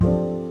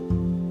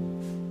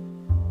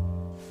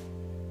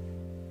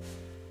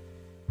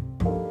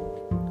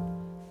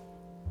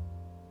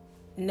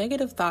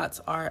Negative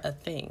thoughts are a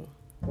thing,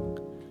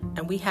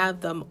 and we have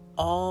them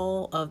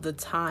all of the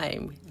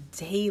time,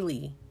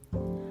 daily.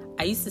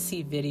 I used to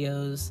see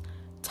videos,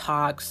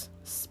 talks,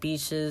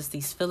 speeches,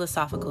 these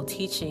philosophical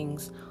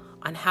teachings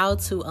on how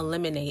to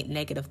eliminate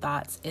negative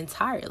thoughts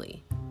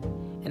entirely.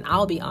 And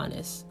I'll be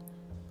honest,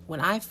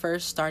 when I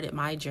first started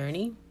my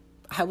journey,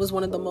 I was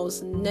one of the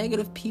most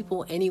negative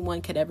people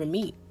anyone could ever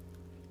meet.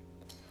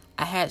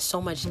 I had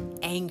so much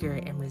anger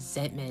and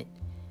resentment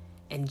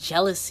and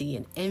jealousy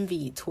and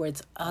envy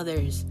towards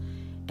others.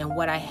 And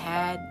what I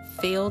had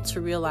failed to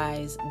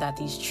realize that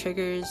these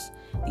triggers,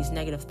 these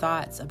negative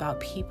thoughts about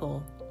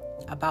people,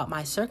 about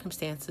my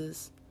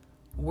circumstances,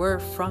 were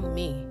from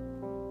me.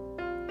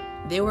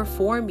 They were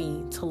for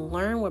me to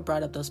learn what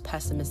brought up those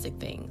pessimistic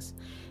things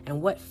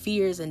and what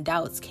fears and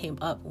doubts came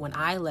up when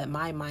I let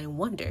my mind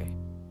wander.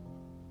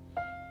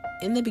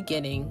 In the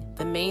beginning,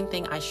 the main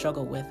thing I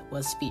struggled with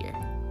was fear.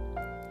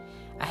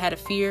 I had a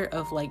fear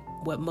of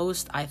what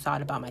most I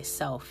thought about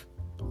myself.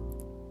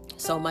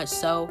 So much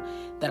so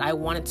that I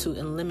wanted to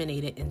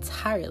eliminate it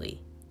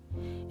entirely.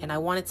 And I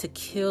wanted to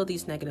kill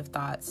these negative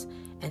thoughts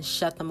and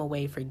shut them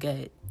away for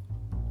good.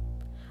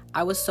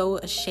 I was so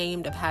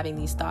ashamed of having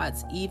these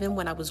thoughts even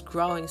when I was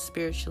growing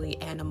spiritually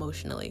and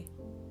emotionally.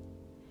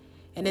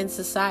 And in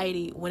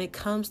society, when it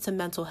comes to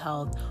mental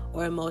health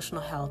or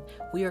emotional health,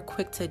 we are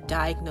quick to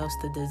diagnose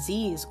the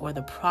disease or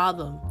the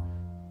problem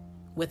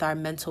with our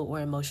mental or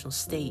emotional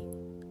state.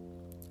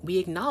 We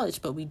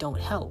acknowledge, but we don't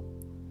help.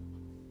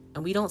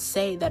 And we don't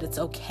say that it's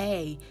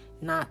okay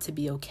not to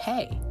be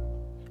okay,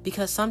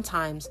 because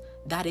sometimes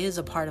that is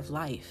a part of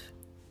life.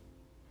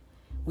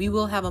 We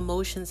will have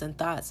emotions and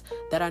thoughts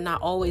that are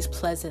not always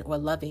pleasant or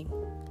loving,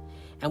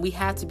 and we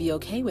have to be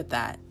okay with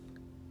that.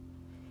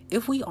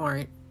 If we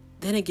aren't,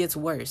 then it gets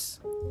worse,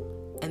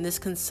 and this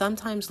can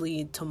sometimes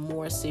lead to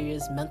more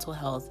serious mental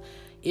health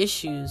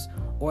issues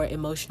or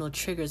emotional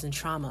triggers and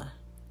trauma.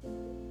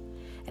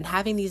 And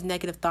having these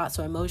negative thoughts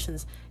or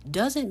emotions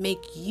doesn't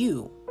make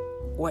you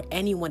or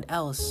anyone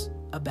else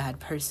a bad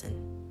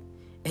person.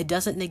 It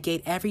doesn't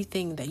negate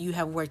everything that you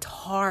have worked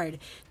hard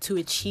to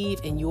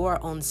achieve in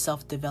your own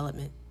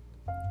self-development.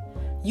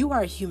 You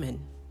are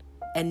human,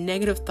 and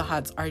negative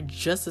thoughts are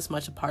just as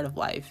much a part of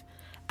life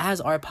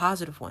as are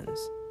positive ones.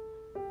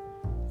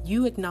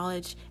 You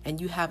acknowledge and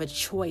you have a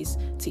choice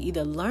to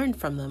either learn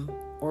from them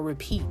or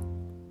repeat.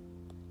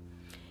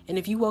 And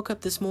if you woke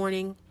up this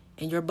morning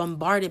and you're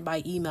bombarded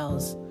by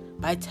emails,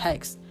 by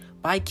text,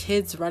 by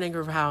kids running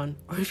around,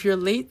 or if you're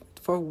late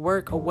for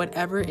work or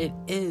whatever it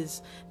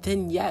is,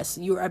 then yes,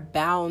 you are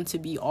bound to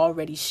be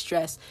already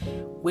stressed,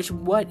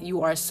 what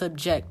you are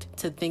subject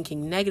to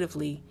thinking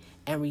negatively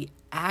and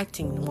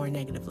reacting more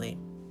negatively.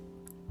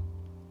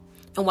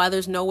 And while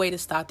there's no way to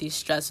stop these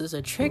stresses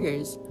or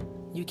triggers,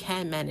 you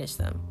can manage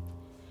them.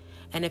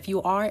 And if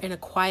you are in a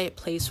quiet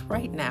place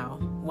right now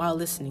while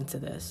listening to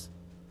this,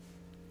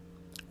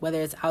 whether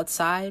it's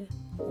outside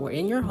or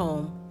in your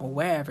home or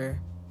wherever,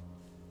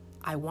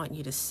 I want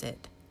you to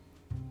sit.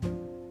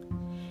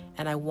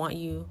 And I want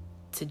you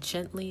to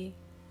gently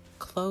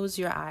close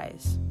your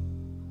eyes.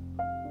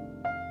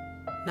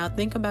 Now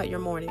think about your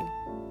morning.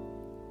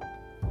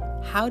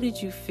 How did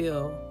you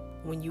feel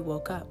when you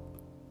woke up?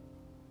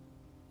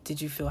 Did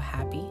you feel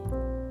happy,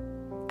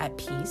 at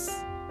peace,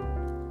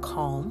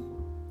 calm?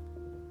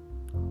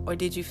 Or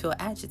did you feel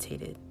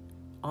agitated,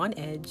 on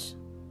edge,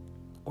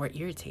 or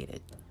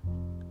irritated?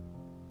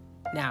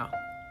 Now,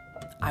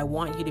 I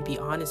want you to be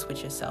honest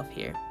with yourself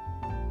here.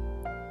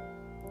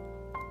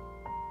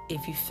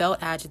 If you felt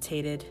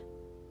agitated,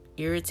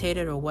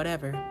 irritated, or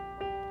whatever,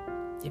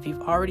 if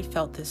you've already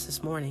felt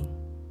this morning,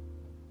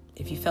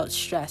 if you felt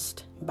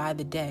stressed by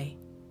the day,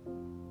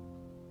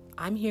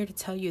 I'm here to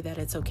tell you that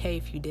it's okay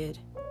if you did.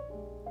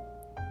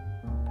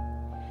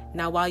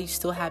 Now, while you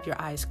still have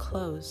your eyes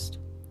closed,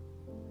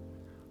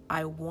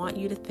 I want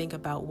you to think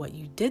about what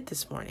you did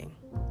this morning.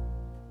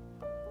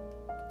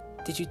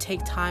 Did you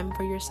take time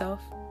for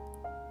yourself?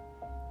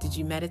 Did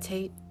you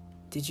meditate?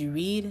 Did you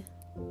read?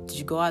 Did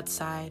you go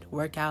outside,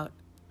 work out?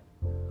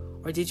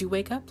 Or did you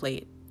wake up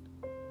late?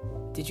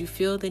 Did you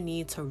feel the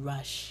need to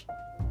rush?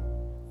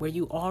 Were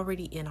you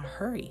already in a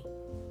hurry?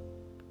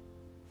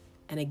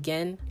 And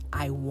again,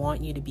 I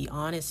want you to be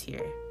honest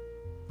here.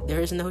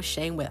 There is no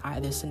shame with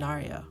either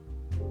scenario.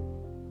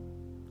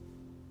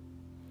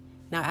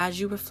 Now, as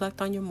you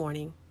reflect on your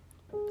morning,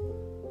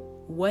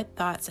 what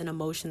thoughts and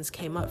emotions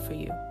came up for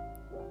you?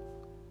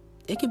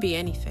 It could be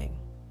anything.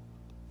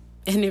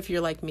 And if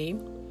you're like me,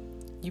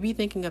 you be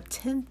thinking of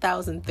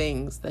 10,000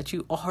 things that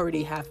you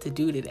already have to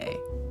do today,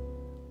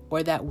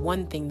 or that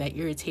one thing that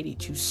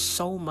irritated you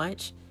so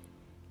much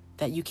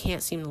that you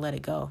can't seem to let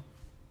it go.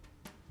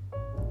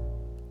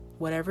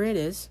 Whatever it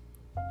is,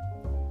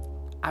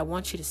 I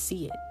want you to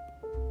see it.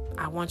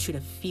 I want you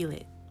to feel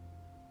it.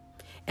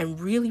 And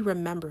really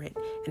remember it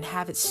and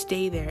have it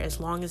stay there as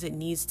long as it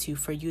needs to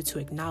for you to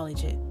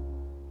acknowledge it.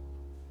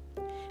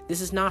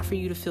 This is not for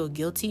you to feel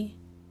guilty,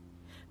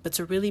 but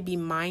to really be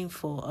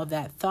mindful of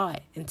that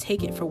thought and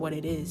take it for what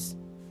it is.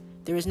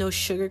 There is no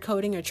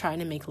sugarcoating or trying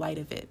to make light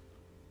of it.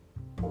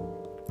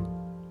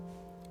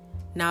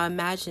 Now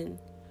imagine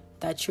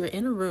that you're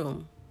in a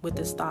room with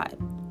this thought.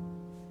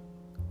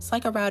 It's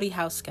like a rowdy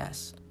house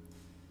guest.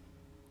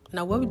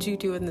 Now, what would you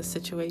do in this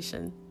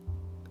situation?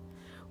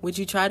 Would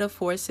you try to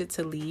force it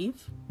to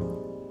leave?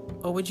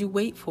 Or would you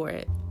wait for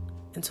it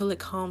until it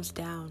calms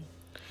down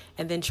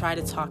and then try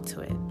to talk to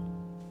it?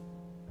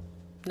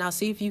 Now,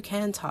 see if you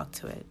can talk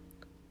to it.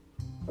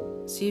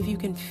 See if you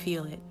can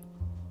feel it,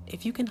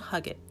 if you can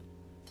hug it.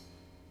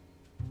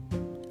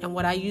 And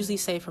what I usually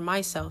say for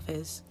myself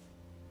is,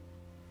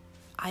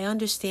 I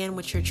understand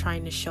what you're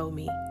trying to show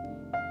me,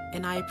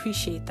 and I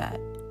appreciate that.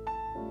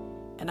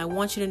 And I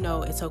want you to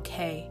know it's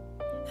okay,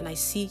 and I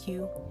see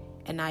you,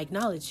 and I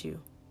acknowledge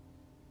you.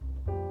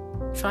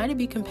 Try to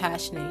be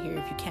compassionate here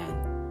if you can.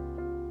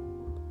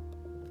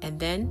 And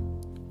then,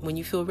 when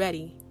you feel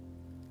ready,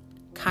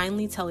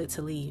 kindly tell it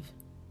to leave,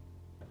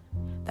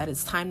 that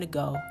it's time to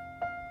go.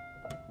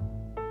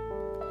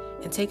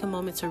 And take a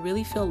moment to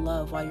really feel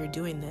love while you're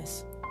doing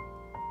this.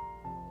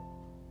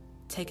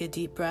 Take a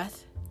deep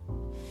breath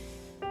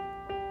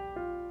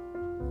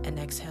and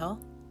exhale.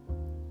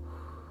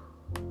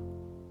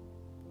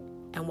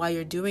 And while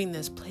you're doing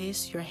this,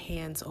 place your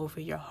hands over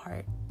your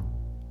heart.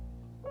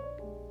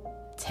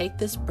 Take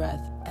this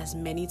breath as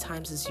many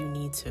times as you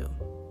need to.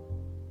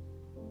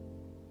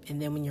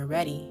 And then when you're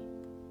ready,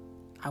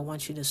 I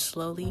want you to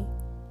slowly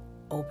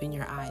open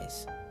your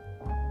eyes.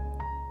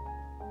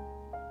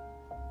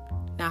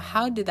 Now,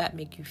 how did that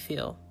make you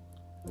feel?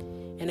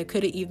 And it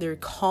could have either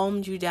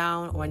calmed you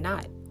down or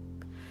not.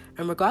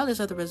 And regardless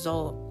of the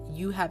result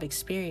you have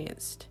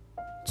experienced,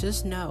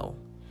 just know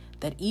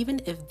that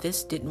even if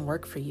this didn't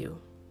work for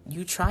you,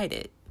 you tried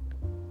it.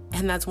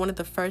 And that's one of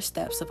the first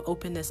steps of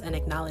openness and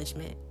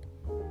acknowledgement.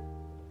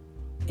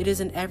 It is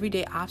an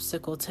everyday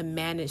obstacle to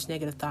manage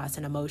negative thoughts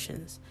and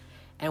emotions.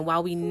 And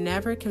while we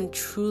never can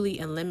truly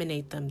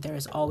eliminate them, there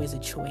is always a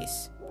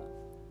choice.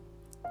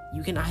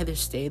 You can either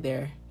stay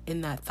there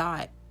in that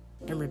thought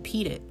and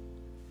repeat it,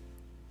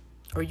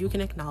 or you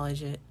can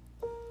acknowledge it,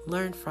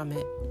 learn from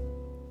it,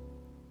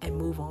 and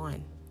move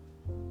on.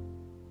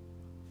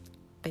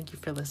 Thank you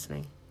for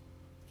listening.